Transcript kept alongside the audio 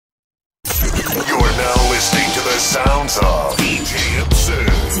You're now listening to the sounds of DJ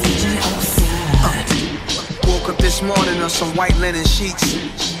Absurd. Woke up this morning on some white linen sheets.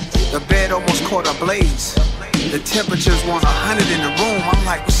 The bed almost caught a blaze. The temperature's 100 in the room. I'm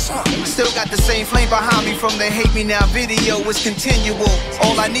like, what's up? Still got the same flame behind me from the Hate Me Now video. It's continual.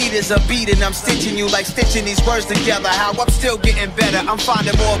 All I need is a beat and I'm stitching you like stitching these words together. How I'm still getting better. I'm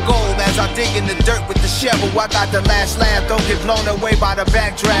finding more gold as I dig in the dirt with the shovel. I got the last laugh. Don't get blown away by the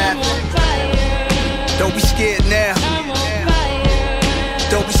backdraft. Don't be scared now.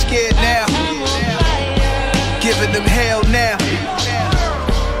 Don't be scared now. Giving them hell now.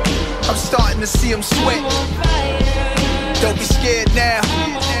 I'm starting to see them sweat. Don't be scared now.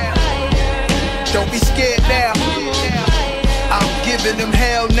 Don't be scared now. I'm giving them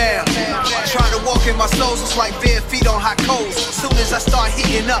hell now. Trying to walk in my soles, it's like bare feet on hot coals. Soon as I start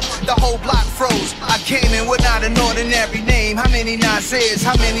heating up, the whole block froze. I came in with not an ordinary name. How many Nasir's?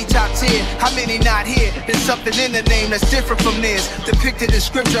 How many top tier? How many not here? There's something in the name that's different from theirs. Depicted in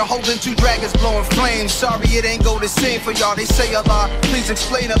scripture, holding two dragons blowing flames. Sorry it ain't go the same for y'all. They say Allah, please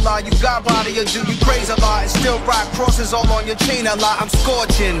explain Allah. You got body or do you praise Allah? And still rock crosses all on your chain Allah. I'm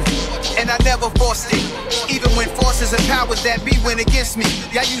scorching, and I never forced it. Even when forces and powers that be went against me,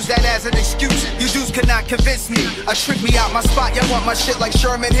 y'all use that as an excuse. You dudes cannot convince me. Trick me out my spot. Y'all want my shit like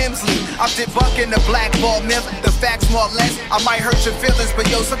Sherman Hemsley. I'm debunking the blackball myth. The facts more or less. I might hurt your feelings, but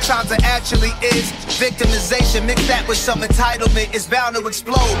yo, sometimes it actually is victimization. Mix that with some entitlement. It's bound to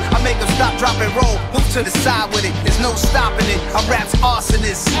explode. I make them stop, drop, and roll. Move to the side with it. There's no stopping it. I'm rap's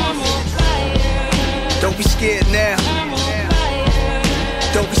arsonist. Don't be scared now.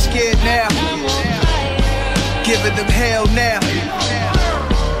 Don't be scared now. Giving them hell now.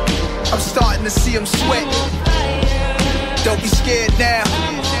 I'm starting to see them sweat. Don't be scared now.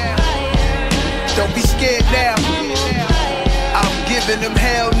 Don't be scared now. I'm giving them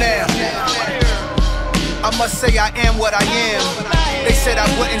hell now. I must say I am what I am. They said I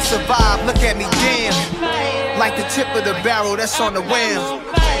wouldn't survive, look at me, damn. Like the tip of the barrel that's on the wham.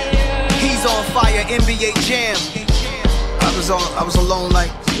 He's on fire, NBA Jam. I was alone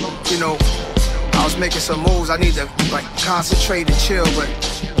like, you know, I was making some moves. I need to like concentrate and chill, but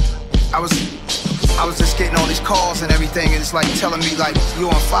I was just getting all these calls and everything, and it's like telling me like, you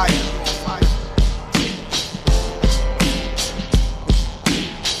on fire.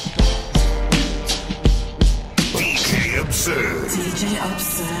 DJ Absurd. DJ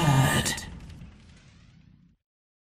Absurd.